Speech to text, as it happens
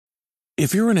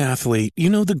If you're an athlete, you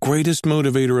know the greatest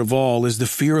motivator of all is the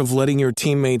fear of letting your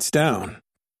teammates down.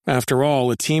 After all,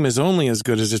 a team is only as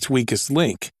good as its weakest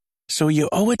link. So you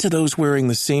owe it to those wearing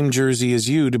the same jersey as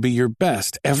you to be your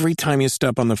best every time you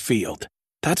step on the field.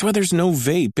 That's why there's no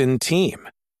vape in team.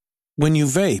 When you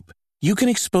vape, you can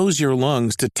expose your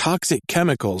lungs to toxic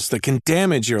chemicals that can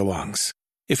damage your lungs.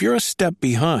 If you're a step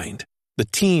behind, the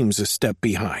team's a step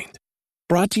behind.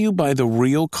 Brought to you by The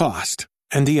Real Cost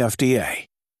and the FDA.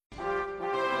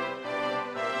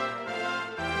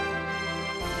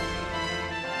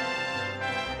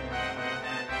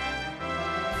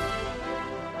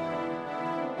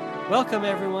 Welcome,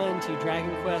 everyone, to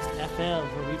Dragon Quest FM,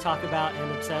 where we talk about and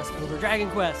obsess over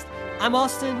Dragon Quest. I'm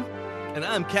Austin. And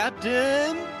I'm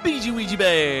Captain BG Ouija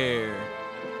Bear.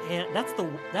 And that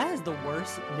is the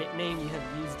worst nickname you have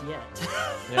used yet.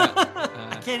 Yeah.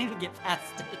 I can't even get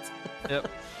past it.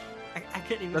 Yep. I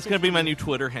couldn't even. That's going to be my new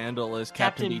Twitter handle is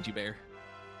Captain BG Bear.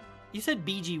 You said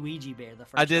BG Ouija Bear the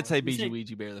first I did time. say BG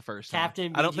Ouija Bear the first time.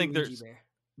 Captain BG I don't think Ouija Bear.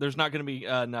 there's not going to be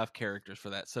enough characters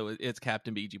for that, so it's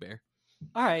Captain BG Bear.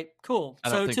 All right, cool. I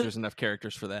don't think there's enough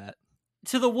characters for that.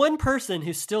 To the one person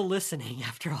who's still listening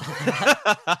after all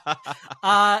of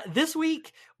that, this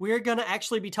week we're going to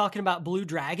actually be talking about Blue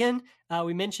Dragon.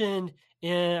 We mentioned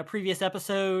in a previous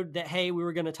episode that, hey, we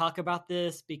were going to talk about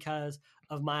this because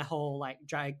of my whole,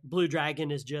 Blue Dragon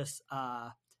is just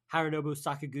Hironobu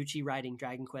Sakaguchi writing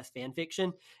Dragon Quest fan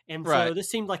fiction. And so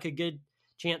this seemed like a good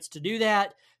chance to do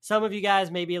that. Some of you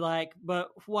guys may be like, but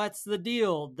what's the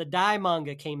deal? The Dai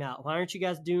manga came out. Why aren't you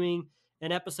guys doing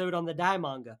an episode on the Dai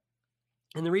manga?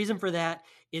 And the reason for that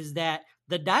is that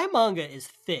the Dai manga is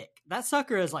thick. That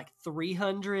sucker is like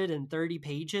 330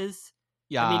 pages.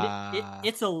 Yeah. I mean,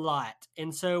 it's a lot.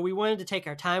 And so we wanted to take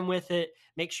our time with it,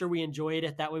 make sure we enjoyed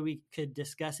it. That way we could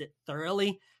discuss it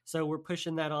thoroughly. So we're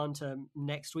pushing that on to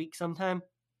next week sometime.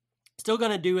 Still going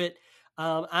to do it.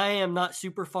 I am not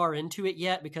super far into it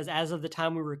yet because as of the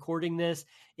time we're recording this,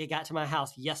 it got to my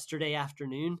house yesterday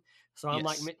afternoon. So I'm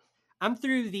I'm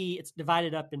through it's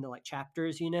divided up into like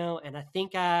chapters, and I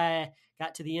think I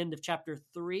got to the end of chapter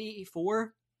 3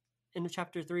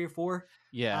 or 4.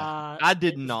 Yeah, I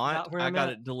did not. I got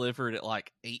it delivered at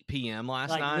like 8 p.m.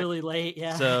 last night. Really late,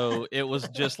 yeah. So it was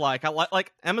just like,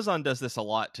 Amazon does this a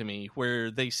lot to me where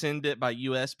they send it by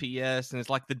USPS and it's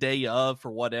like the day of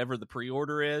for whatever the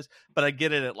pre-order is, but I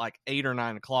get it at like 8 or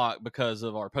 9 o'clock because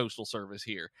of our postal service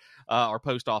here. Our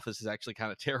post office is actually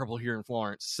kind of terrible here in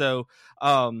Florence. So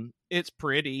it's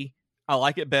pretty. I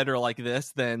like it better like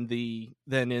this than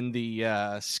in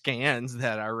the scans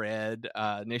that I read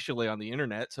initially on the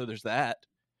internet. So there's that.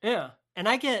 Yeah, and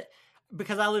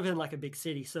because I live in like a big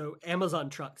city, so Amazon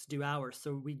trucks do ours.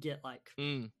 So we get like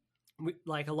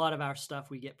a lot of our stuff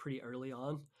we get pretty early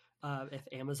on. If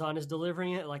Amazon is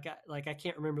delivering it, I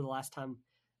can't remember the last time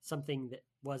something that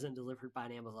wasn't delivered by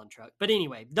an Amazon truck. But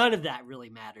anyway, none of that really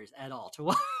matters at all to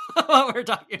what we're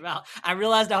talking about. I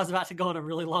realized I was about to go on a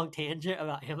really long tangent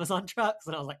about Amazon trucks,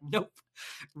 and I was like, nope.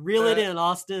 Reel it in,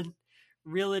 Austin.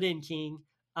 Reel it in, King.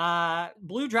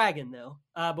 Blue Dragon, though.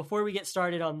 Before we get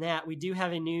started on that, we do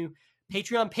have a new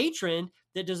Patreon patron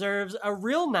that deserves a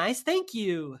real nice thank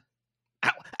you.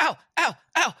 Ow, ow, ow,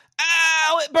 ow,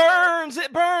 ow, it burns,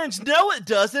 it burns. No, it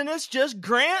doesn't. It's just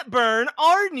Grant Byrne,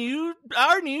 our new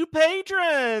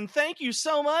patron. Thank you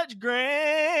so much, Grant.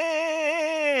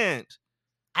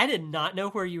 I did not know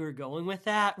where you were going with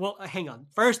that. Well, hang on.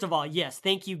 First of all, yes,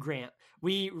 thank you, Grant.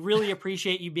 We really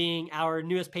appreciate you being our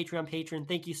newest Patreon patron.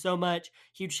 Thank you so much.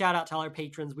 Huge shout out to all our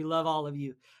patrons. We love all of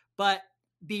you. But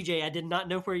BJ, I did not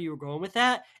know where you were going with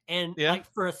that. And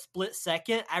for a split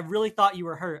second, I really thought you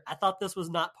were hurt. I thought this was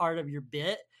not part of your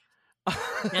bit.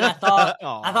 And I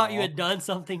thought you had done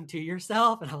something to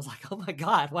yourself. And I was like, oh my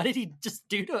God, what did he just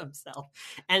do to himself?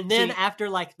 And then after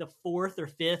like the fourth or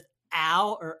fifth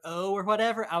ow or oh or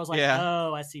whatever, I was like,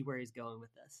 oh, I see where he's going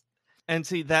with this. And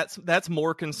see, that's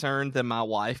more concern than my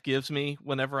wife gives me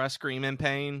whenever I scream in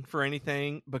pain for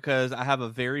anything, because I have a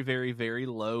very, very, very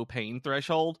low pain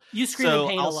threshold. You scream in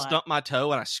pain a lot. I'll stump my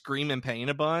toe and I scream in pain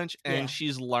a bunch. And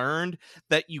she's learned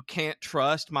that you can't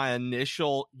trust my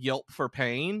initial yelp for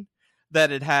pain,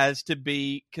 that it has to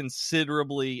be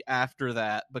considerably after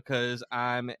that because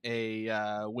I'm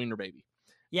a wiener baby.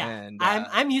 Yeah, and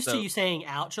I'm used to you saying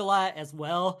ouch a lot as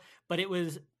well, but it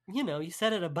was, you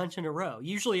said it a bunch in a row.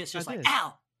 Usually it's just like,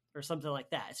 ow, or something like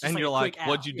that. It's just and like you're like,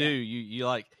 what'd you ow.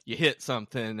 do? You hit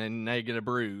something and now you get a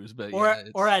bruise. But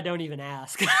or I don't even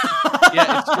ask.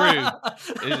 Yeah, it's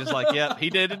true. It's just like, yep, he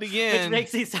did it again. Which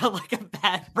makes me sound like a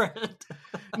bad friend.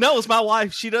 No, it's my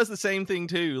wife. She does the same thing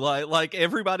too. Like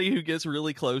everybody who gets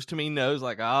really close to me knows,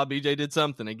 like, BJ did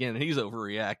something again. He's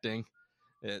overreacting.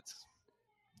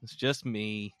 It's just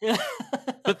me.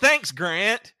 But thanks,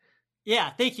 Grant. Yeah,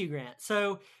 thank you, Grant.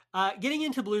 So, getting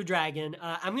into Blue Dragon,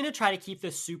 I'm going to try to keep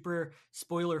this super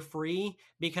spoiler free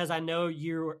because I know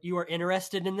you are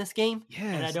interested in this game,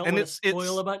 and I Yes, don't and want to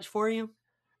spoil a bunch for you.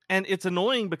 And it's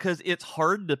annoying because it's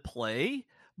hard to play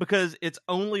because it's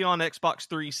only on Xbox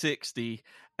 360,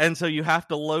 and so you have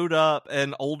to load up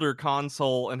an older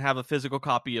console and have a physical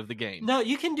copy of the game. No,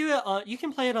 you can do it on. You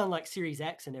can play it on like Series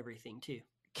X and everything too.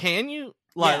 Can you?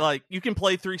 Yeah. Like you can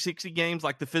play 360 games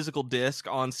like the physical disc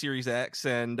on Series X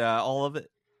and all of it?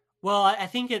 Well, I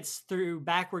think it's through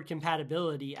backward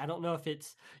compatibility. I don't know if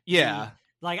it's Yeah.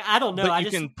 I don't know. But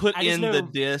you can put in know, the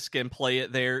disc and play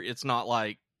it there. It's not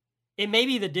like it may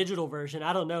be the digital version.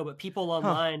 I don't know, but people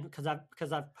online because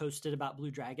I've posted about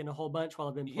Blue Dragon a whole bunch while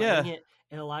I've been playing it,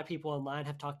 and a lot of people online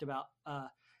have talked about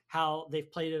how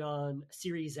they've played it on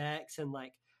Series X, and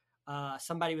like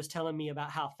somebody was telling me about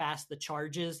how fast the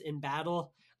charges in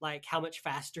battle, like how much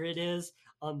faster it is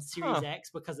on Series X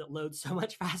because it loads so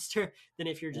much faster than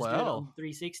if you're just doing it on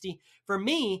 360. For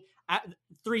me,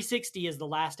 360 is the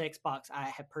last Xbox I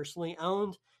have personally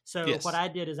owned. So what I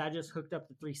did is I just hooked up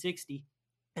the 360.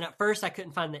 And at first I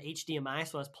couldn't find the HDMI,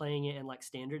 so I was playing it in like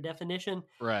standard definition.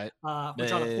 Right.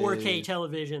 Which on a 4K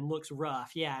television looks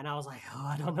rough. Yeah. And I was like,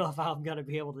 I don't know if I'm going to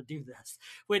be able to do this,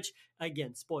 which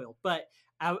again, spoiled. But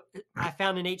I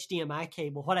found an HDMI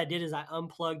cable. What I did is I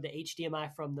unplugged the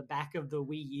HDMI from the back of the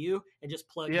Wii U and just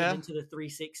plugged it into the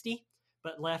 360,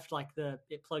 but left like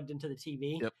it plugged into the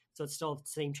TV. Yep. So it's still the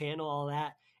same channel, all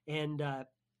that. And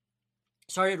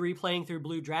started replaying through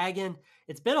Blue Dragon.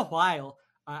 It's been a while.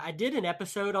 I did an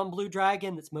episode on Blue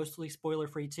Dragon that's mostly spoiler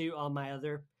free too on my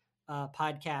other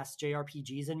podcast,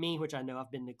 JRPGs and Me, which I know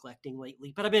I've been neglecting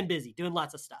lately, but I've been busy doing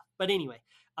lots of stuff. But anyway,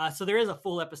 so there is a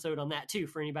full episode on that too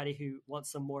for anybody who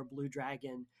wants some more Blue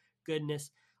Dragon goodness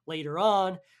later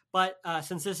on. But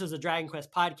since this is a Dragon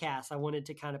Quest podcast, I wanted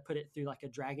to kind of put it through like a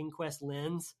Dragon Quest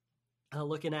lens,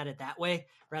 looking at it that way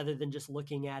rather than just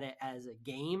looking at it as a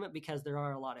game, because there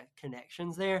are a lot of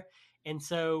connections there. And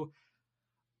so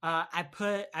I'm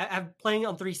playing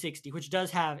on 360, which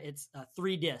does have its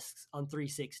 3 discs on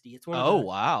 360. It's one.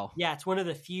 Wow! Yeah, it's one of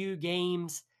the few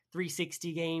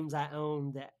 360 games I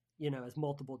own that has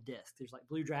multiple discs. There's like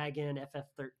Blue Dragon,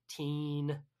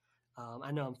 FF13.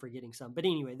 I know I'm forgetting some, but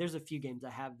anyway, there's a few games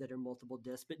I have that are multiple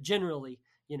discs. But generally,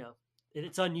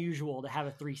 it's unusual to have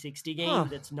a 360 game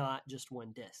that's not just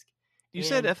one disc. You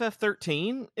said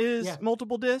FF13 is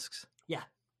multiple discs? Yeah.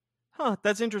 Huh,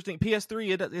 that's interesting.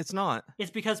 PS3, it's not.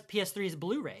 It's because PS3 is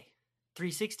Blu-ray.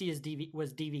 360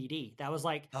 was DVD. That was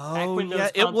like back when those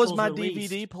it was my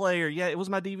released. DVD player. Yeah, it was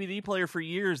my DVD player for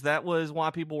years. That was why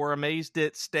people were amazed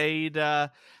it stayed.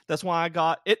 That's why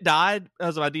it died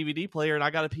as my DVD player, and I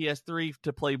got a PS3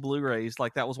 to play Blu-rays.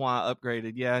 Like that was why I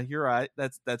upgraded. Yeah, you're right.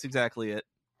 That's exactly it.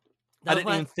 I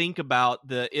didn't even think about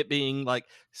it being like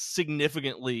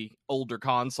significantly older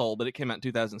console, but it came out in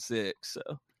 2006. So.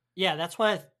 Yeah, that's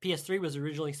why PS3 was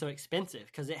originally so expensive,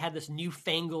 because it had this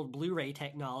newfangled Blu-ray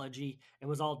technology and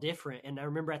was all different. And I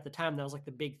remember at the time that was like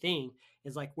the big thing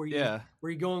is like, were you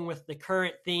going with the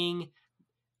current thing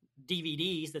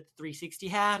DVDs that the 360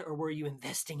 had, or were you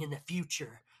investing in the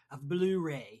future of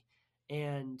Blu-ray?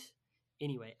 And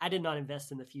anyway, I did not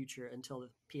invest in the future until the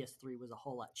PS3 was a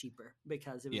whole lot cheaper,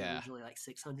 because it was originally like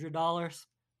 $600.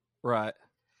 Right.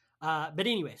 But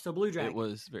anyway, so Blue Dragon. It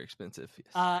was very expensive.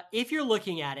 Yes. If you're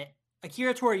looking at it,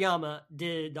 Akira Toriyama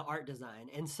did the art design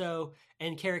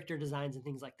and character designs and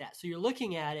things like that. So you're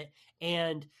looking at it,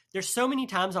 and there's so many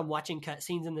times I'm watching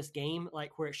cutscenes in this game,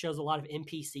 like where it shows a lot of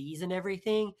NPCs and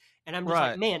everything. And I'm just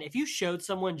like, man, if you showed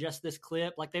someone just this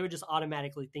clip, like they would just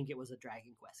automatically think it was a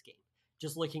Dragon Quest game,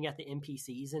 just looking at the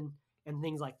NPCs and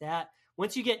things like that.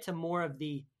 Once you get to more of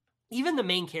even the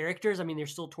main characters, I mean, they're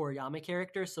still Toriyama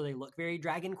characters, so they look very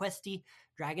Dragon Questy,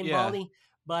 Dragon Ball-y,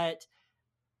 but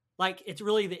like it's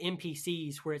really the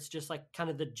NPCs where it's just like kind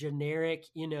of the generic,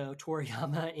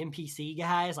 Toriyama NPC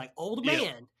guys, like old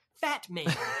man, fat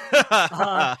man,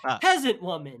 peasant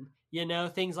woman,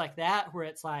 things like that, where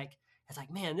it's like,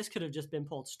 man, this could have just been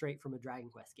pulled straight from a Dragon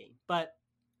Quest game. But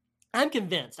I'm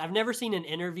convinced. I've never seen an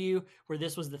interview where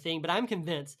this was the thing, but I'm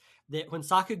convinced that when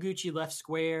Sakaguchi left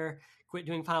Square, quit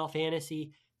doing Final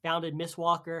Fantasy, founded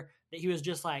Mistwalker, that he was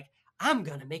just like, I'm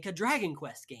going to make a Dragon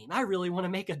Quest game. I really want to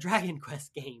make a Dragon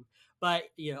Quest game. But,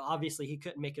 obviously he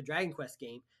couldn't make a Dragon Quest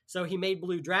game. So he made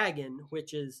Blue Dragon,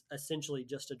 which is essentially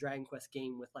just a Dragon Quest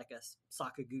game with like a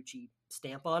Sakaguchi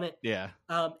stamp on it. Yeah.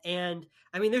 And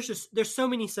I mean, there's so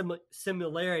many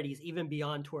similarities even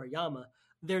beyond Toriyama.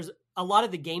 There's a lot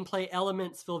of the gameplay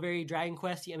elements feel very Dragon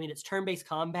Questy. I mean, it's turn-based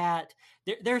combat.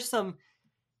 There's some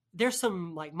there's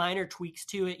some like minor tweaks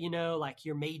to it, like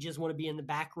your mages want to be in the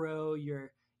back row,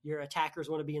 your attackers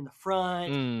want to be in the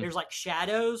front. There's like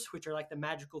shadows, which are like the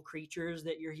magical creatures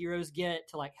that your heroes get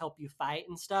to like help you fight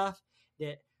and stuff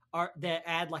that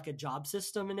add like a job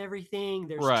system and everything.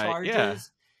 There's charges. Yeah.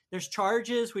 There's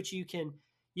charges, which you can,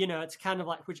 it's kind of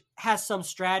like, which has some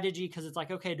strategy because it's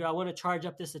like, okay, do I want to charge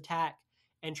up this attack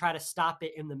and try to stop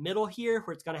it in the middle here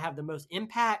where it's going to have the most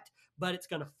impact, but it's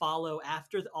going to follow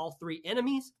after all three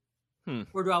enemies?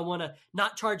 Or do I want to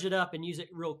not charge it up and use it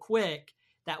real quick?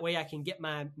 That way I can get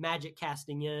my magic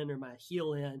casting in or my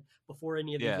heal in before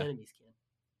any of these enemies can.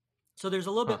 So there's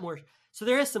a little bit more. So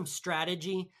there is some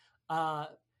strategy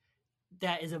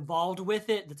that is involved with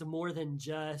it that's more than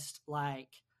just like,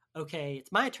 okay,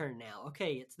 it's my turn now.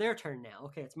 Okay, it's their turn now.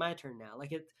 Okay, it's my turn now.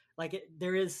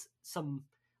 There is some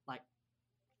like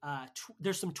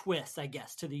there's some twists, I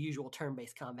guess, to the usual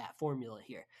turn-based combat formula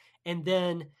here. And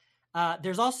then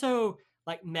there's also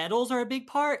like medals are a big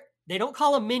part. They don't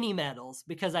call them mini medals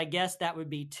because I guess that would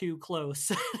be too close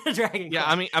to Dragon Quest. Yeah,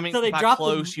 I mean, so they by drop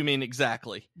close, you mean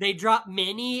exactly. They drop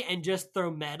mini and just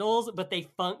throw medals, but they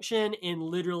function in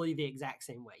literally the exact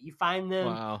same way. You find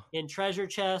them in treasure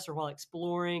chests or while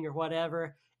exploring or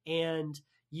whatever, and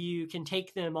you can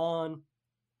take them on.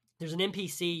 There's an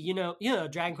NPC,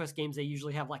 Dragon Quest games, they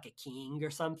usually have like a king or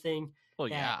something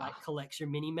that like collects your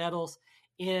mini medals.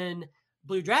 In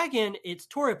Blue Dragon, it's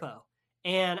Toripo.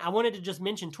 And I wanted to just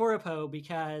mention Toripo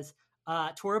because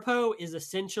Toripo is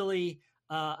essentially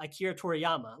Akira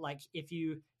Toriyama. Like if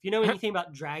you know anything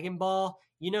about Dragon Ball,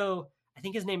 I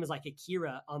think his name is like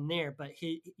Akira on there, but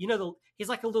he's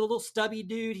like a little stubby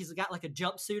dude. He's got like a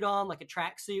jumpsuit on, like a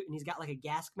tracksuit, and he's got like a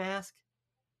gas mask.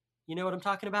 You know what I'm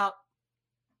talking about?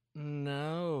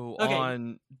 No. Okay.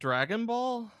 On Dragon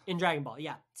Ball? In Dragon Ball,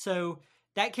 yeah. So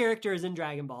that character is in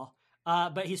Dragon Ball.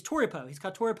 But he's Toripo. He's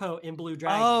called Toripo in Blue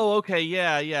Dragon. Oh, okay.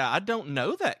 Yeah. I don't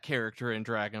know that character in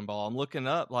Dragon Ball. I'm looking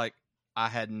up like I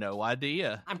had no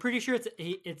idea. I'm pretty sure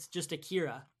it's just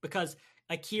Akira because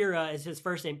Akira is his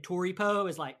first name. Toripo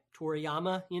is like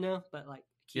Toriyama, but like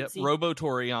cutesy. Yep, Robo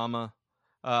Toriyama.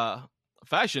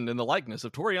 Fashioned in the likeness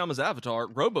of Toriyama's avatar,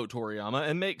 Robo Toriyama,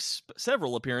 and makes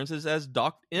several appearances as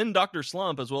in Dr.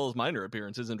 Slump, as well as minor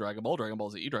appearances in Dragon Ball, Dragon Ball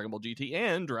Z, Dragon Ball GT,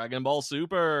 and Dragon Ball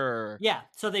Super. Yeah,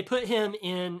 so they put him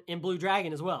in Blue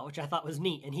Dragon as well, which I thought was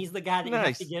neat. And he's the guy that you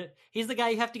have to give. He's the guy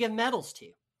you have to give medals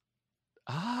to.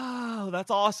 Oh,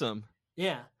 that's awesome.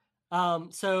 Yeah.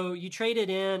 So you trade it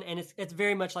in, and it's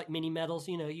very much like mini medals.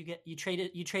 You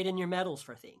trade in your medals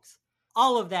for things.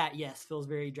 All of that, yes, feels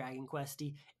very Dragon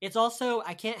Questy. It's also,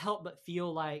 I can't help but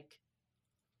feel like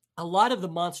a lot of the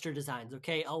monster designs,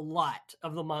 a lot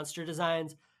of the monster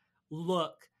designs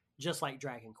look just like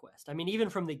Dragon Quest. I mean, even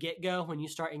from the get-go, when you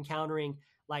start encountering,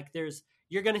 like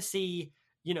you're going to see,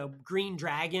 green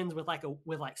dragons with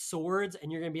swords,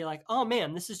 and you're going to be like, oh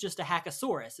man, this is just a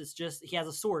Hackosaurus. It's just, he has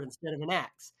a sword instead of an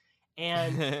axe.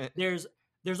 And there's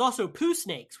also poo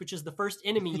snakes, which is the first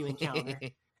enemy you encounter.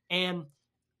 And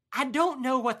I don't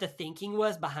know what the thinking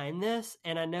was behind this,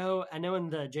 and I know in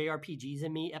the JRPGs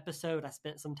and Me episode, I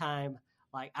spent some time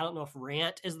like, I don't know if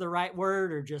rant is the right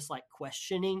word or just like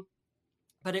questioning,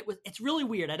 but it's really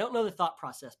weird. I don't know the thought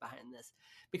process behind this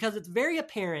because it's very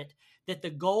apparent that the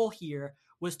goal here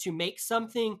was to make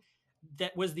something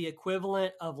that was the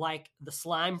equivalent of like the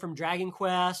slime from Dragon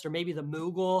Quest or maybe the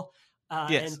Moogle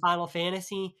in Final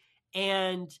Fantasy,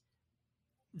 and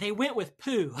they went with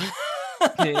poo.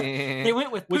 They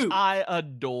went with poop, which I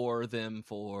adore them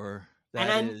for.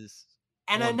 And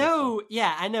I know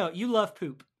you love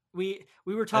poop. We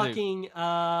were talking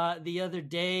the other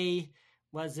day.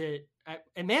 Was it?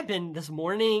 It may have been this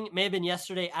morning. May have been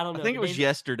yesterday. I don't know. I think it was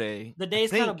yesterday. The days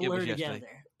kind of blur together.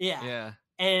 Yeah.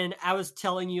 And I was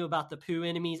telling you about the poo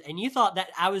enemies, and you thought that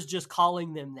I was just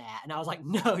calling them that. And I was like,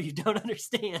 no, you don't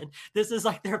understand. This is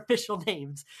like their official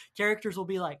names. Characters will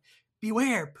be like,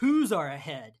 beware, poos are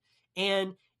ahead.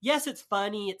 And yes, it's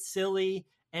funny, it's silly,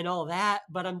 and all that,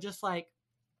 but I'm just like,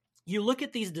 you look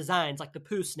at these designs, like the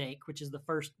poo snake, which is the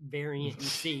first variant you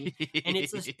see, and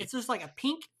it's just like a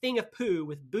pink thing of poo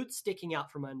with boots sticking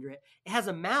out from under it. It has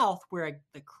a mouth where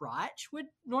the crotch would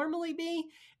normally be,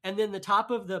 and then the top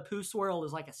of the poo swirl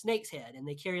is like a snake's head, and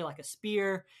they carry like a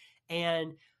spear,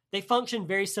 and they function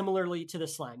very similarly to the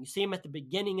slime. You see them at the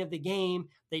beginning of the game,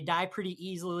 they die pretty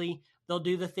easily. They'll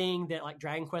do the thing that like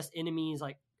Dragon Quest enemies,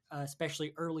 like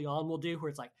especially early on, will do, where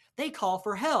it's like they call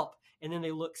for help and then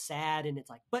they look sad and it's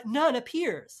like, but none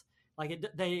appears. Like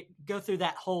they go through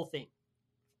that whole thing.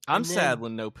 I'm sad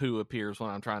when no poo appears when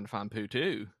I'm trying to find poo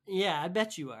too. Yeah, I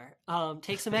bet you are.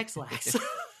 Take some X-Lax.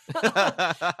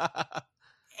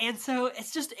 And so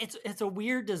it's a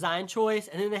weird design choice.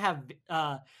 And then they have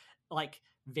like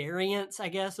variants, I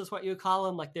guess is what you would call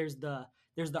them. Like there's the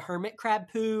hermit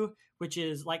crab poo, which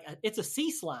is like it's a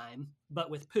sea slime but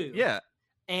with poo. Yeah.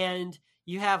 And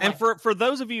you have, and for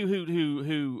those of you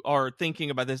who are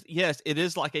thinking about this, yes, it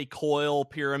is like a coil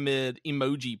pyramid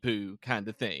emoji poo kind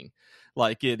of thing.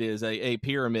 Like it is a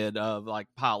pyramid of like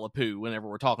pile of poo. Whenever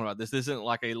we're talking about this isn't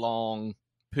like a long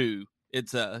poo.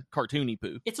 It's a cartoony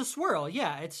poo. It's a swirl.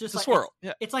 Yeah. It's just it's like a swirl.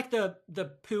 Yeah. It's like the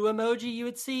poo emoji you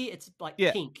would see. It's like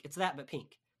pink. It's that, but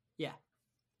pink. Yeah.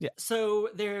 Yeah. So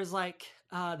there's like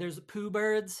there's poo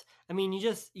birds. I mean, you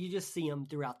just see them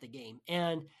throughout the game.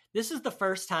 And this is the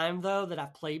first time though that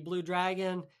I've played Blue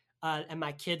Dragon, and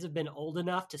my kids have been old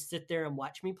enough to sit there and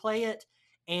watch me play it.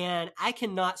 And I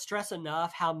cannot stress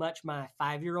enough how much my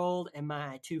 5-year-old and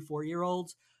my 2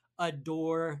 4-year-olds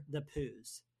adore the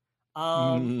poos.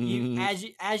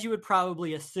 As you would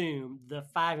probably assume, the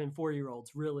 5 and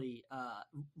 4-year-olds really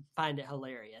find it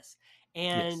hilarious,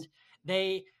 and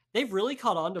they've really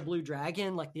caught on to Blue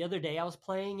Dragon. Like the other day I was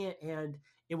playing it and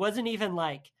it wasn't even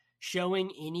like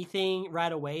showing anything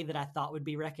right away that I thought would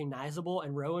be recognizable.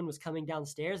 And Rowan was coming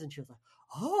downstairs and she was like,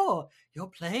 "Oh, you're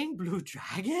playing Blue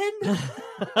Dragon?"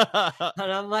 And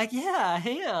I'm like, "Yeah, I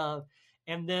am."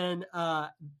 And then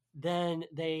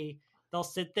they'll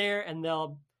sit there and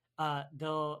they'll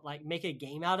like make a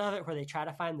game out of it where they try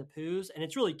to find the poos. And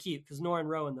it's really cute because Nora and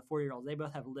Rowan, the 4-year-olds, they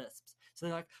both have lisps. So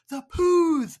they're like, "The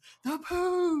poos, the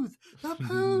poos, the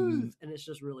poos." And it's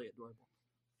just really adorable.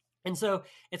 And so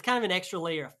it's kind of an extra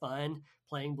layer of fun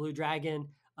playing Blue Dragon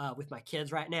with my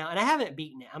kids right now. And I haven't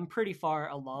beaten it. I'm pretty far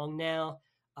along now.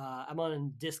 I'm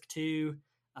on disc 2,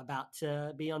 about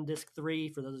to be on disc 3.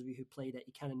 For those of you who played it,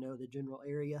 you kind of know the general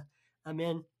area I'm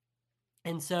in.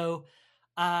 And so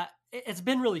it's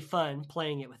been really fun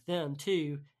playing it with them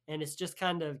too. And it's just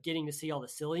kind of getting to see all the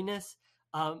silliness.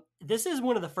 This is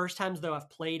one of the first times though I've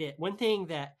played it. One thing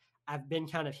that I've been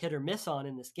kind of hit or miss on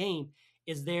in this game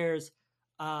is there's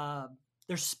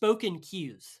spoken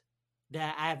cues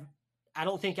that I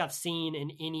don't think I've seen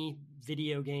in any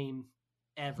video game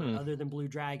ever other than Blue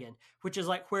Dragon, which is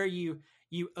like where you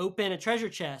open a treasure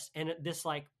chest and this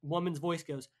like woman's voice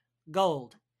goes,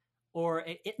 "Gold," or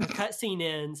the cutscene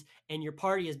ends and your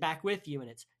party is back with you and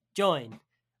it's "Join,"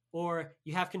 or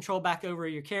you have control back over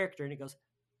your character and it goes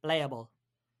 "Playable."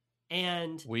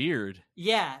 And weird.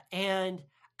 Yeah. And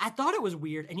I thought it was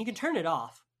weird, and you can turn it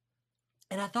off.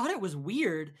 And I thought it was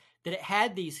weird that it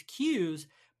had these cues,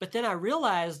 but then I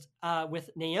realized with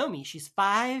Naomi, she's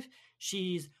 5,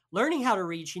 she's learning how to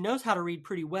read. She knows how to read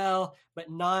pretty well,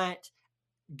 but not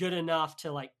good enough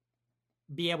to like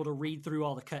be able to read through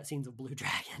all the cutscenes of Blue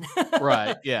Dragon.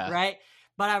 Right. Yeah. Right.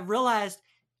 But I realized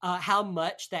how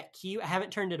much that cue, I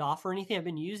haven't turned it off or anything. I've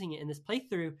been using it in this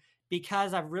playthrough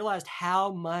because I've realized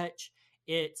how much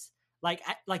it's like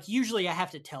usually I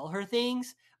have to tell her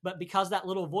things, but because that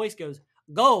little voice goes,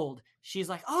 "Gold," she's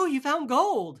like, "Oh, you found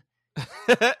gold."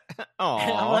 And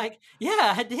I'm like,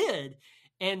 "Yeah, I did."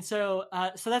 And so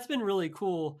that's been really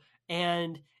cool.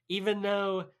 And even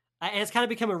though and it's kind of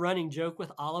become a running joke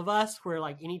with all of us, where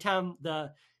like anytime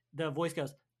the voice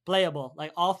goes "Playable,"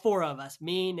 like all 4 of us,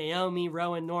 me, Naomi,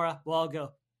 Rowan, Nora, will all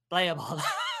go "Playable."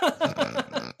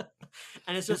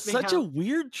 And it's just such a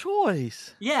weird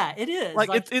choice. Yeah, it is. Like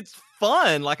it's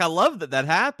fun. Like I love that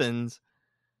happens.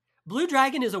 Blue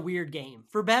Dragon is a weird game.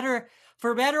 For better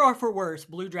or for worse,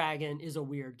 Blue Dragon is a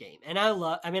weird game. And I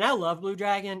love Blue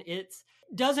Dragon. It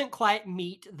doesn't quite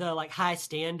meet the like high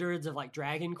standards of like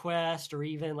Dragon Quest or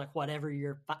even like whatever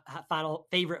your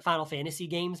favorite Final Fantasy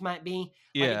games might be.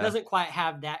 Yeah. Like, it doesn't quite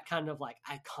have that kind of like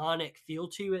iconic feel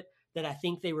to it that I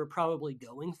think they were probably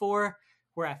going for,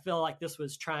 where I feel like this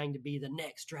was trying to be the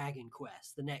next Dragon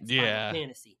Quest, the next Final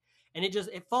Fantasy. And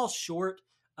it falls short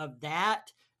of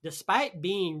that, despite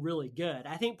being really good.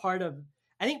 I think part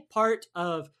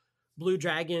of Blue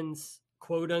Dragon's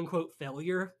quote unquote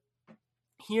failure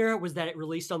here was that it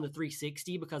released on the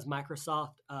 360 because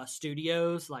Microsoft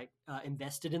Studios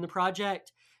invested in the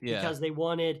project because they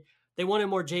wanted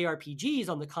more JRPGs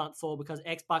on the console because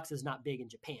Xbox is not big in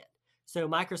Japan. So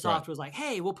Microsoft was like,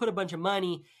 "Hey, we'll put a bunch of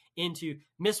money into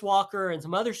Mistwalker and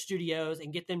some other studios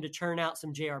and get them to churn out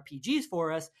some JRPGs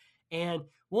for us, and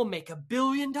we'll make $1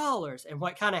 billion." And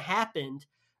what kind of happened,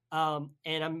 and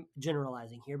I'm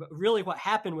generalizing here, but really what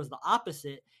happened was the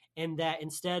opposite, in that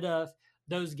instead of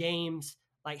those games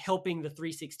like helping the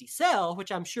 360 sell,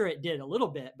 which I'm sure it did a little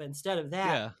bit, but instead of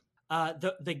that,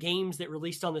 the games that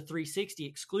released on the 360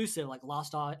 exclusive, like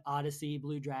Lost Odyssey,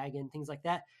 Blue Dragon, things like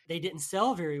that, they didn't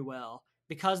sell very well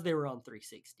because they were on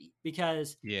 360.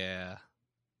 Because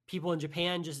people in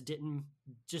Japan just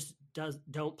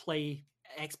don't play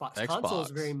Xbox consoles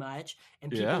very much,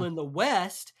 and people Yeah. in the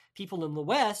West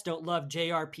don't love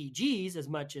JRPGs as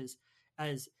much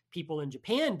as people in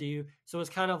Japan do. So it's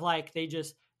kind of like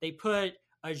they put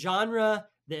a genre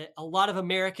that a lot of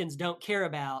Americans don't care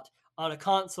about on a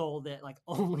console that like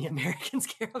only Americans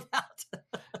care about.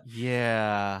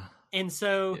 Yeah. And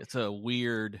so It's a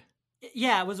weird.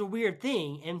 yeah, it was a weird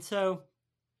thing. And so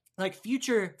like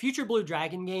future Blue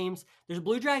Dragon games, there's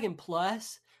Blue Dragon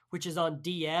Plus, which is on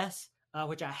DS,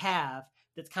 which I have.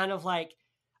 That's kind of like,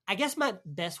 I guess my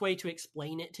best way to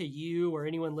explain it to you or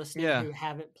anyone listening who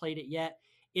haven't played it yet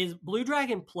is Blue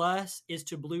Dragon Plus is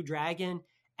to Blue Dragon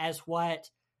as what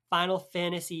Final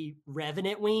Fantasy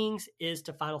Revenant Wings is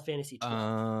to Final Fantasy 12.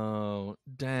 Oh,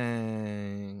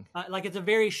 dang. Like it's a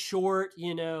very short,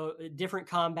 different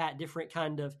combat, different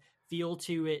kind of feel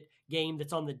to it game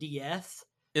that's on the DS.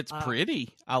 It's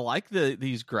pretty. I like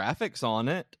these graphics on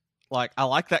it. Like I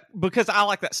like that because I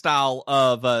like that style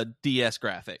of DS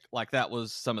graphic. Like that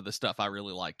was some of the stuff I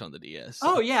really liked on the DS.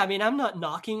 So. Oh yeah, I mean I'm not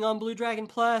knocking on Blue Dragon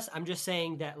Plus. I'm just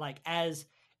saying that like as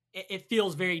it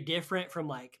feels very different from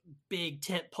like big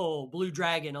tentpole Blue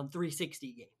Dragon on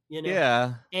 360 game,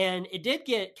 Yeah. And it did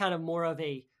get kind of more of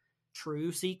a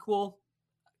true sequel,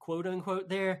 quote unquote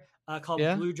there. Called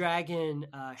Blue Dragon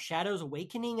Shadows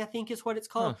Awakening, I think is what it's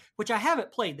called, which I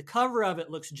haven't played. The cover of it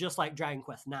looks just like Dragon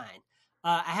Quest IX.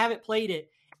 I haven't played it,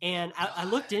 and I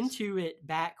looked into it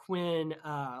back when,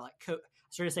 when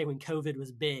COVID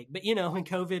was big, but when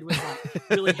COVID was like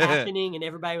really happening and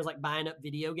everybody was like buying up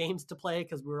video games to play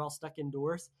because we were all stuck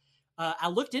indoors. I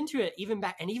looked into it even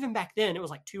back then it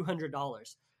was like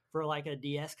 $200 for like a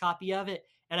DS copy of it.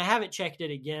 And I haven't checked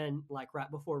it again, like right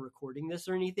before recording this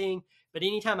or anything. But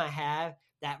anytime I have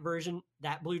that version,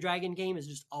 that Blue Dragon game is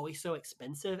just always so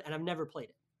expensive, and I've never played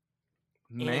it.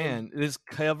 Man,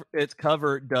 its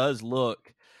cover does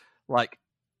look like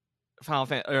Final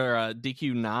Fantasy or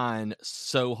DQ9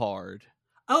 so hard.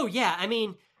 Oh yeah, I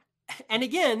mean, and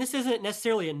again, this isn't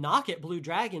necessarily a knock at Blue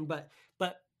Dragon, but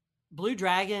Blue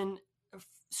Dragon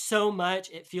so much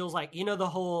it feels like the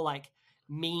whole like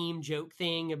meme joke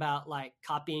thing about like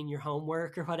copying your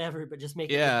homework or whatever, but just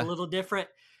make it look a little different.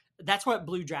 That's what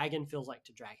Blue Dragon feels like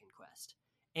to Dragon Quest.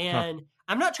 And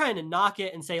I'm not trying to knock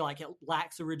it and say like it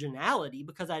lacks originality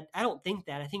because I don't think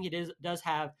that. I think it does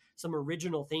have some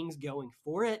original things going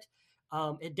for it.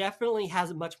 It definitely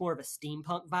has a much more of a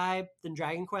steampunk vibe than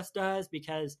Dragon Quest does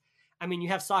because, I mean, you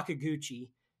have Sakaguchi,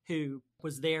 who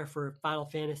was there for Final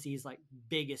Fantasy's like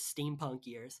biggest steampunk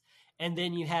years. And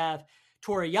then you have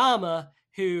Toriyama,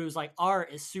 whose like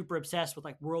art is super obsessed with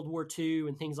like World War II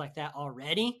and things like that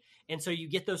already. And so you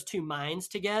get those two minds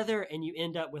together and you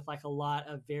end up with like a lot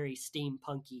of very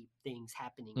steampunky things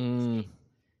happening in this game.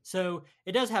 So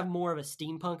it does have more of a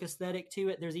steampunk aesthetic to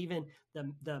it. There's even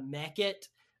the Mech-It,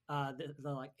 the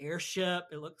like airship.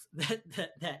 It looks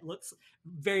that looks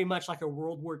very much like a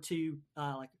World War II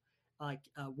like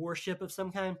a warship of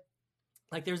some kind.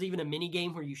 Like there's even a mini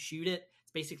game where you shoot it.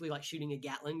 It's basically like shooting a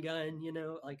Gatling gun,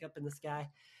 like up in the sky.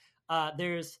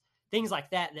 There's things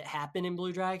like that happen in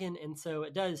Blue Dragon, and so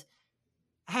it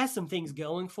has some things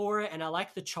going for it. And I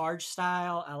like the charge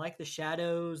style. I like the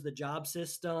shadows, the job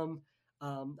system.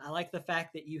 I like the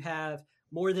fact that you have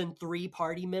more than 3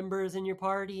 party members in your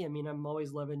party. I mean, I'm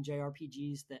always loving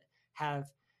JRPGs that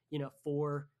have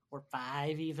 4 or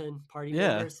 5 even party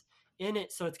members in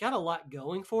it. So it's got a lot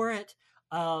going for it.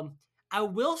 I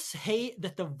will say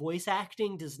that the voice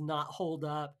acting does not hold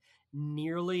up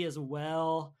nearly as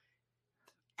well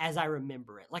as I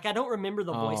remember it. Like I don't remember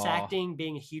the voice acting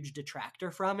being a huge detractor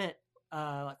from it,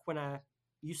 like when I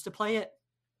used to play it.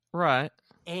 Right.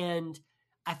 And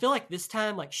I feel like this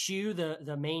time, like Shu,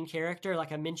 the main character,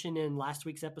 like I mentioned in last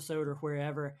week's episode or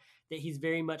wherever, that he's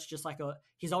very much just like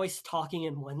he's always talking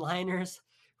in one-liners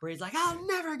where he's like, I'll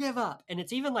never give up. And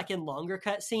it's even like in longer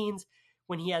cutscenes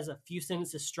when he has a few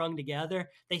sentences strung together,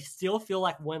 they still feel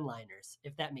like one-liners,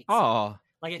 if that makes sense.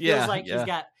 Like it feels like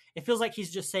it feels like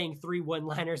he's just saying 3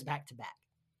 one-liners back to back.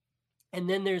 And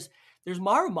then there's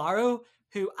Maru,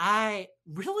 who I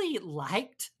really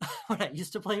liked when I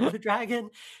used to play Blue Dragon.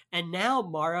 And now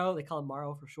Maru, they call him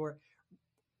Maru for short,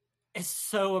 is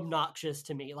so obnoxious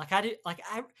to me. Like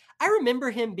I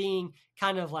remember him being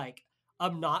kind of like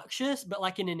obnoxious, but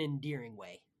like in an endearing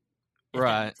way.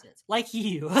 Right. Like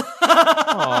you. Aww,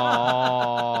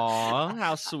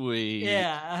 how sweet.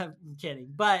 Yeah, I'm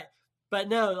kidding. But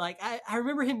no, like I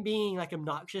remember him being like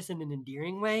obnoxious in an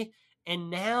endearing way. And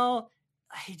now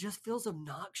he just feels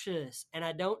obnoxious. And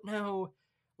I don't know.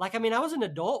 Like, I mean, I was an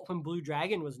adult when Blue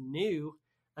Dragon was new.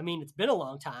 I mean, it's been a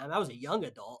long time. I was a young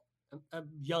adult, a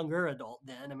younger adult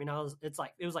then. I mean, it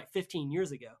was like 15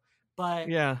 years ago. But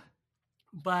Yeah.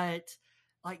 But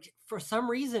like for some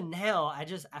reason now, I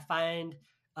find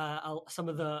some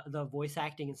of the voice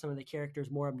acting and some of the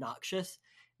characters more obnoxious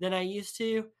than I used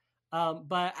to.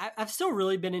 But I've still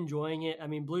really been enjoying it. I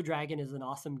mean, Blue Dragon is an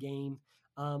awesome game.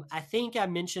 I think I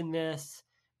mentioned this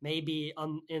maybe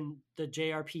in the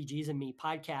JRPGs and Me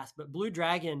podcast, but Blue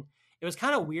Dragon, it was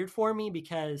kind of weird for me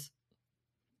because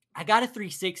I got a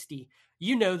 360.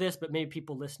 You know this, but maybe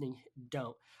people listening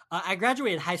don't. I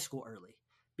graduated high school early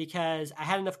because I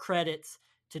had enough credits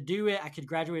to do it. I could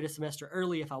graduate a semester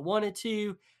early if I wanted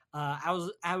to. I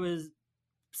was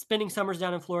spending summers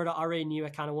down in Florida. Already knew I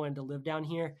kind of wanted to live down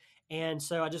here, and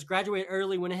so I just graduated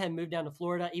early. Went ahead and moved down to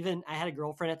Florida. Even I had a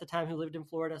girlfriend at the time who lived in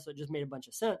Florida, so it just made a bunch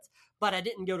of sense. But I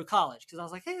didn't go to college because I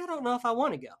was like, hey, I don't know if I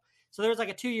want to go. So there was like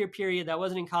a 2-year period that I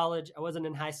wasn't in college. I wasn't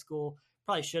in high school.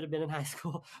 Probably should have been in high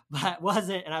school, but I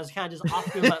wasn't. And I was kind of just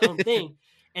off doing my own thing.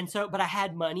 And so, but I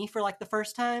had money for like the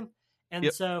first time.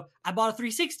 And so I bought a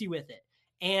 360 with it.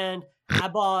 And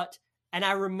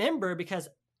I remember because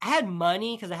I had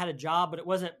money because I had a job, but it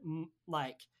wasn't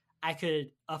like I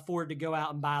could afford to go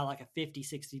out and buy like a $50,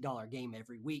 $60 game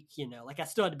every week. Like I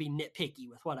still had to be nitpicky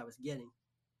with what I was getting.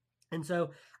 And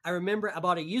so I remember I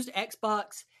bought a used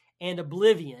Xbox and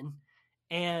Oblivion,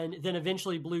 and then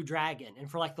eventually Blue Dragon.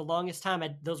 And for like the longest time,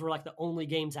 those were like the only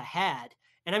games I had.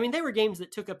 And I mean, they were games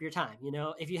that took up your time.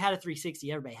 If you had a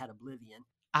 360, everybody had Oblivion.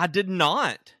 I did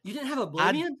not. You didn't have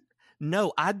Oblivion?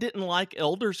 No, I didn't like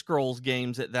Elder Scrolls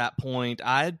games at that point.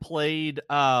 I had played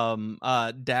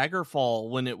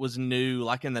Daggerfall when it was new,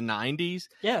 like in the 90s,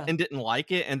 and didn't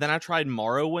like it. And then I tried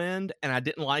Morrowind, and I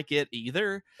didn't like it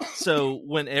either. So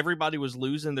when everybody was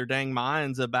losing their dang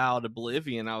minds about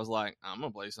Oblivion, I was like, I'm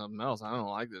going to play something else. I don't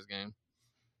like this game.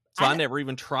 So I never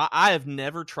even tried. I have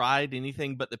never tried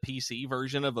anything but the PC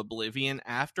version of Oblivion.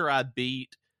 After I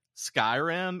beat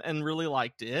Skyrim and really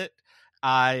liked it,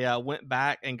 I went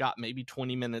back and got maybe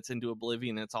 20 minutes into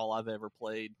Oblivion. It's all I've ever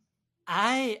played.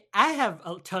 I have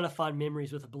a ton of fond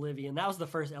memories with Oblivion. That was the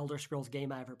first Elder Scrolls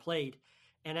game I ever played.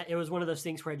 And it was one of those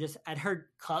things where I'd heard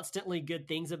constantly good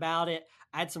things about it.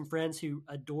 I had some friends who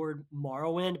adored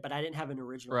Morrowind, but I didn't have an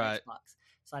original Xbox,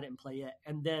 so I didn't play it.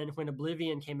 And then when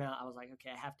Oblivion came out, I was like,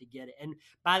 okay, I have to get it. And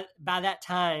by that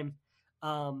time,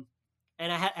 and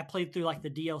I played through like the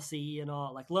DLC and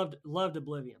all, like loved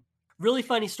Oblivion. Really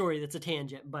funny story. That's a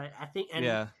tangent, but I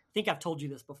think I've told you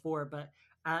this before, but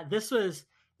this was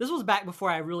back before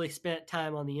I really spent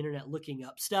time on the internet looking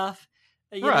up stuff.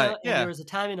 And there was a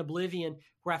time in Oblivion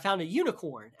where I found a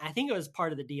unicorn. I think it was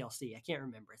part of the DLC. I can't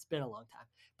remember. It's been a long time,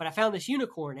 but I found this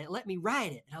unicorn and it let me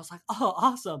ride it. And I was like, oh,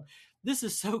 awesome. This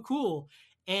is so cool.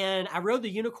 And I rode the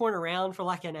unicorn around for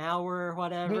like an hour or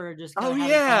whatever. Just fun.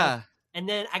 And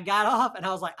then I got off and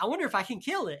I was like, I wonder if I can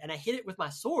kill it. And I hit it with my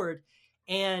sword,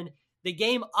 and the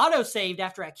game auto-saved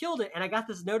after I killed it, and I got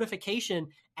this notification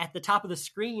at the top of the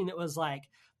screen that was like,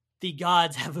 the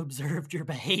gods have observed your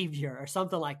behavior, or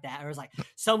something like that. Or it was like,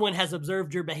 someone has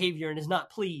observed your behavior and is not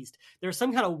pleased. There was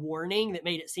some kind of warning that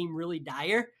made it seem really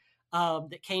dire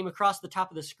that came across the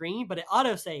top of the screen, but it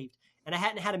auto-saved, and I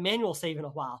hadn't had a manual save in a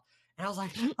while. And I was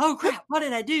like, oh crap, what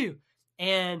did I do?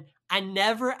 And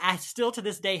I still to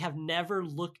this day have never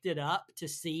looked it up to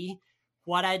see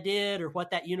what I did or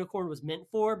what that unicorn was meant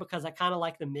for, because I kind of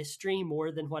like the mystery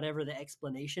more than whatever the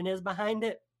explanation is behind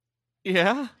it.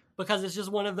 Yeah. Because it's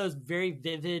just one of those very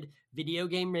vivid video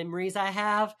game memories I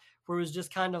have where it was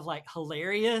just kind of like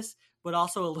hilarious, but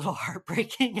also a little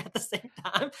heartbreaking at the same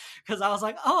time. Because I was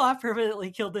like, oh, I permanently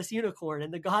killed this unicorn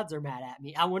and the gods are mad at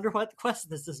me. I wonder what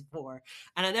quest this is for.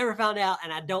 And I never found out,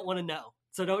 and I don't want to know.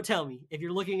 So don't tell me. If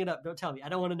you're looking it up, don't tell me. I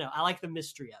don't want to know. I like the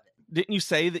mystery of it. Didn't you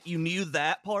say that you knew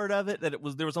that part of it, that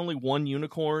there was only one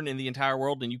unicorn in the entire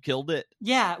world and you killed it?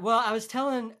 Yeah, well,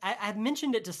 I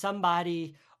mentioned it to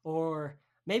somebody, or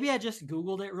maybe I just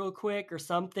Googled it real quick or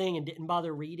something and didn't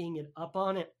bother reading it up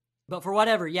on it. But for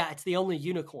whatever, yeah, it's the only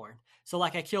unicorn. So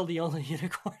like I killed the only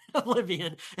unicorn in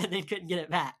Oblivion and then couldn't get it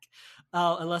back.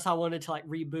 Unless I wanted to like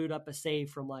reboot up a save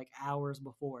from like hours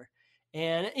before.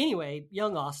 And anyway,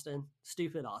 young Austin,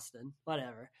 stupid Austin,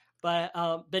 whatever. But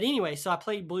anyway, so I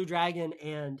played Blue Dragon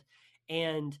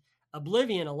and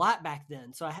Oblivion a lot back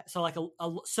then. So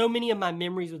so many of my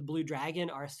memories with Blue Dragon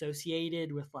are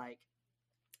associated with like,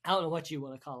 I don't know what you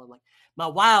want to call them, like my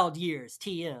wild years,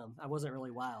 TM. I wasn't really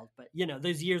wild, but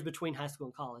those years between high school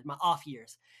and college, my off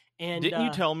years. And didn't you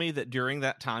tell me that during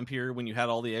that time period when you had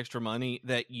all the extra money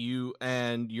that you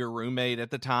and your roommate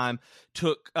at the time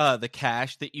took the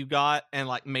cash that you got and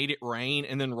like made it rain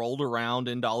and then rolled around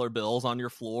in dollar bills on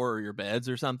your floor or your beds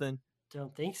or something?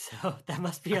 Don't think so. That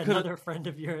must be another friend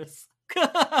of yours.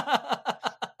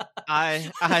 I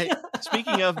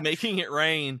speaking of making it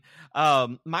rain,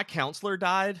 my counselor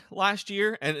died last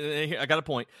year, and I got a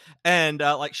point. And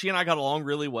like she and I got along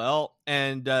really well.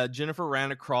 And Jennifer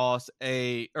ran across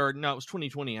it was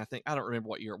 2020, I think. I don't remember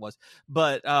what year it was,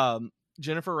 but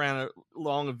Jennifer ran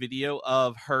along a video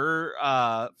of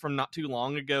her from not too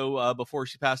long ago, before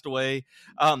she passed away,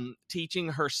 teaching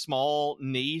her small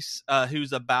niece,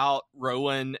 who's about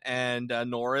Rowan and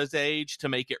Nora's age, to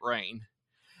make it rain.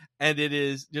 And it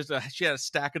is just she had a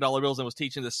stack of dollar bills and was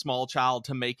teaching this small child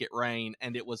to make it rain,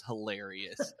 and it was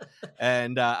hilarious.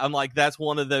 And I'm like, that's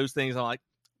one of those things. I'm like,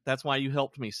 that's why you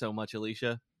helped me so much,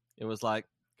 Alicia. It was like,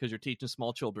 because you're teaching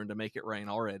small children to make it rain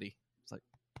already. It's like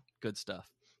good stuff.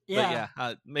 Yeah. But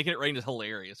yeah, making it rain is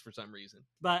hilarious for some reason.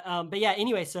 But yeah,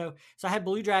 anyway, so I had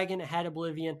Blue Dragon, I had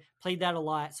Oblivion, played that a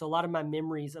lot. So a lot of my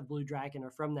memories of Blue Dragon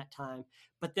are from that time.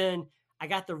 But then I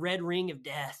got the Red Ring of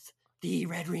Death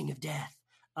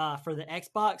for the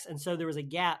Xbox. And so there was a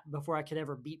gap before I could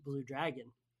ever beat Blue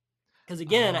Dragon. Because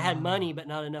again, I had money, but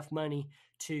not enough money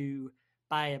to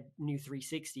buy a new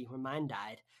 360 when mine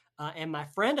died. And my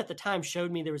friend at the time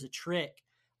showed me there was a trick,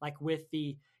 like with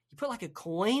you put like a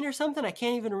coin or something. I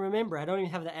can't even remember. I don't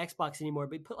even have the Xbox anymore,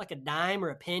 but you put like a dime or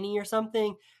a penny or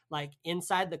something like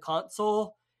inside the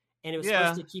console, and it was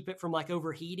supposed to keep it from like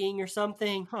overheating or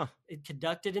something. It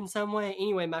conducted in some way.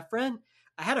 Anyway,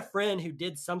 I had a friend who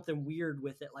did something weird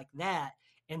with it like that.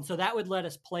 And so that would let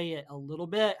us play it a little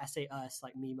bit. I say us,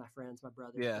 like me, my friends, my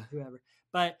brother, whoever.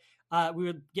 But we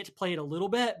would get to play it a little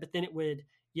bit, but then it would,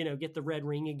 get the red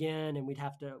ring again, and we'd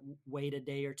have to wait a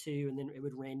day or two, and then it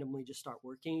would randomly just start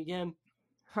working again.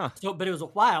 So, but it was a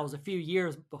while. It was a few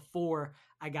years before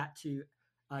I got to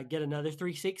get another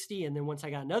 360, and then once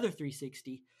I got another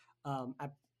 360,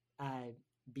 I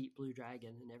beat Blue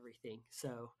Dragon and everything.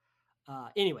 So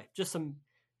anyway, just some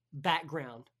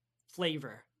background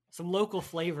flavor, some local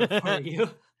flavor for you.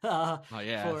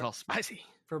 It's all spicy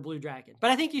for Blue Dragon.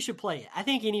 But I think you should play it. I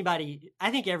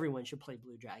think everyone should play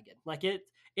Blue Dragon. Like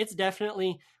it's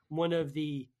definitely one of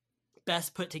the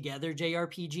best put together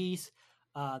JRPGs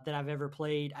that I've ever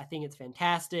played. I think it's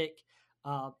fantastic.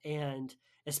 And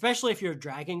especially if you're a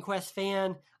Dragon Quest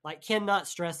fan, like cannot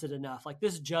stress it enough. Like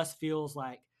this just feels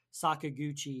like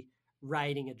Sakaguchi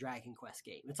writing a Dragon Quest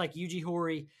game. It's like Yuji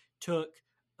Horii took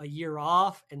a year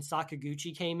off and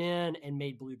Sakaguchi came in and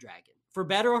made Blue Dragon, for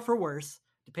better or for worse,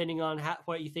 depending on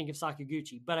what you think of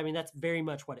Sakaguchi. But I mean, that's very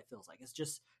much what it feels like. It's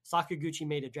just Sakaguchi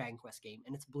made a Dragon Quest game,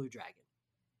 and it's Blue Dragon.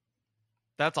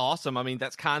 That's awesome. I mean,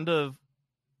 that's kind of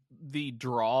the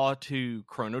draw to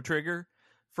Chrono Trigger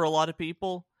for a lot of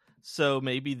people. So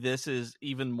maybe this is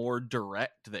even more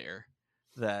direct there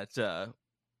that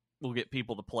will get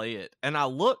people to play it. And I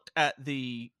looked at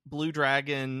the Blue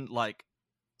Dragon, like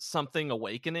something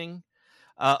Awakening,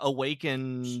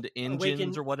 Awakened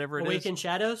Engines or whatever it is. Awakened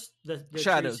Shadows, the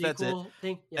Shadows, that's it.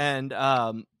 Thing. Yeah.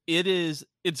 And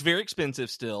it's very expensive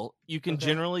still. You can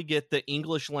generally get the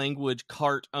English language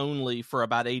cart only for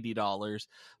about $80,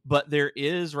 but there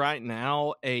is right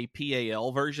now a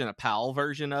PAL version, a PAL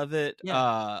version of it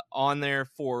on there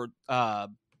for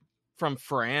from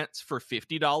France for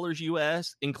 $50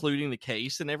 US, including the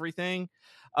case and everything.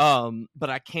 But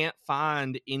I can't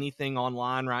find anything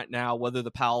online right now whether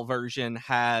the PAL version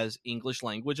has English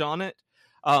language on it.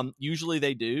 Usually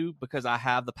they do, because I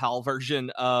have the PAL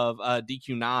version of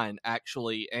DQ9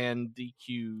 actually, and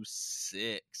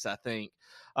DQ6 I think,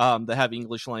 that have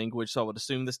English language, so I would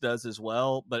assume this does as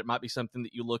well. But it might be something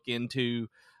that you look into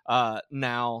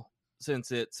now,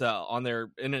 since it's on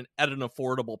there at an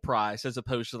affordable price, as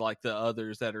opposed to like the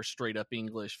others that are straight up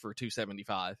English for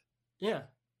 $275. Yeah.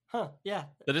 Yeah.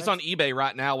 But it's on eBay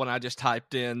right now. When I just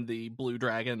typed in the Blue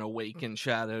Dragon Awakened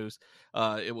Shadows,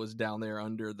 it was down there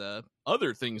under the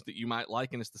other things that you might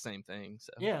like, and it's the same thing.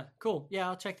 So yeah, cool. Yeah,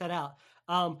 I'll check that out.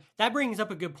 That brings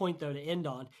up a good point, though, to end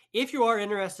on. If you are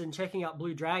interested in checking out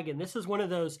Blue Dragon, this is one of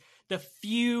the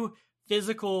few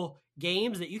physical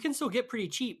games that you can still get pretty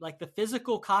cheap. Like the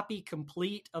physical copy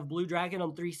complete of Blue Dragon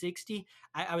on 360.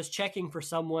 I was checking for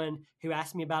someone who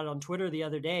asked me about it on Twitter the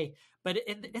other day, but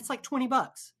it's like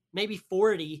 $20. Maybe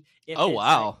 40.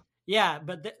 Wow. Like, yeah,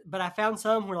 but I found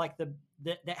some where like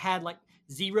that had like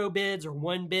 0 bids or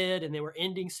 1 bid, and they were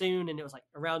ending soon, and it was like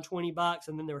around $20.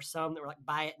 And then there were some that were like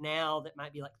buy it now that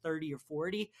might be like 30 or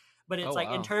 40. But it's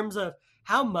in terms of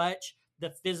how much the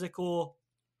physical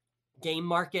game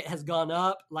market has gone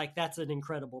up, like that's an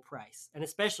incredible price, and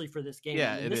especially for this game.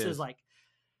 Yeah, I mean,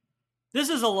 this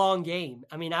is a long game.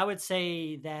 I mean, I would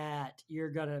say that you're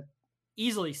gonna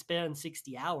easily spend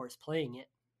 60 hours playing it.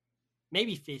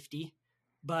 Maybe 50.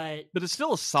 but it's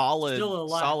still a solid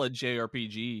lot.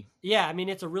 JRPG. Yeah, I mean,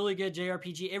 it's a really good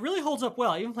JRPG. It really holds up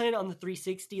well. Even playing it on the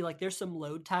 360, like there's some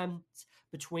load times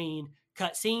between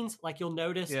cutscenes. Like you'll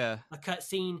notice a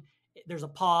cutscene, there's a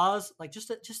pause, like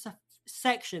just a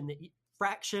section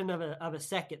fraction of a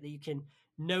second that you can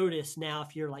notice now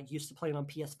if you're like used to playing on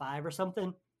PS5 or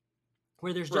something,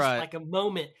 where there's just like a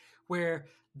moment where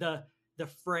the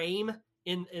frame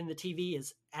in the TV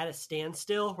is at a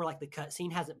standstill, where like the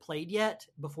cutscene hasn't played yet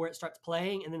before it starts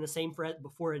playing, and then the same for it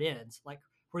before it ends, like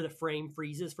where the frame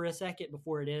freezes for a second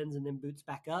before it ends and then boots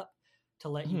back up to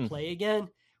let you play again.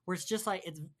 Where it's just like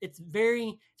it's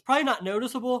probably not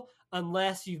noticeable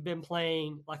unless you've been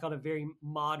playing like on a very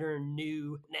modern,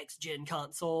 new, next gen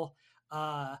console.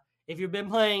 If you've been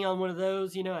playing on one of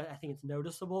those, you know, I think it's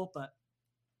noticeable, but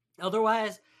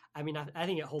otherwise, I mean, I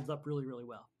think it holds up really, really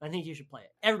well. I think you should play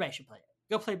it. Everybody should play it.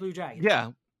 Go play Blue Dragon.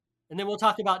 Yeah. And then we'll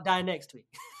talk about Die next week.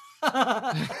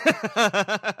 But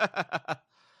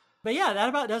yeah, that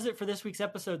about does it for this week's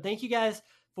episode. Thank you guys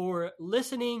for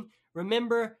listening.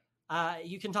 Remember,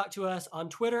 you can talk to us on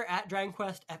Twitter at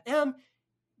DragonQuestFM.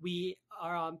 We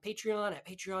are on Patreon at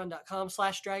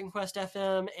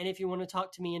patreon.com/DragonQuestFM. And if you want to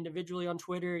talk to me individually on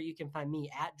Twitter, you can find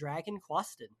me at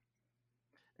DragonQueston.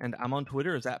 And I'm on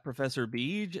Twitter as at Professor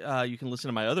Beej. You can listen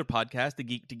to my other podcast, the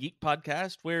Geek to Geek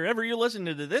podcast, wherever you're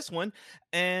listening to this one.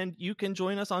 And you can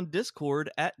join us on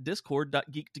Discord at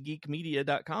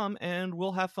discord.geektogeekmedia.com, and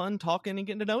we'll have fun talking and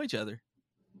getting to know each other.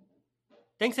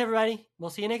 Thanks, everybody. We'll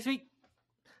see you next week.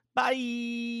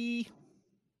 Bye.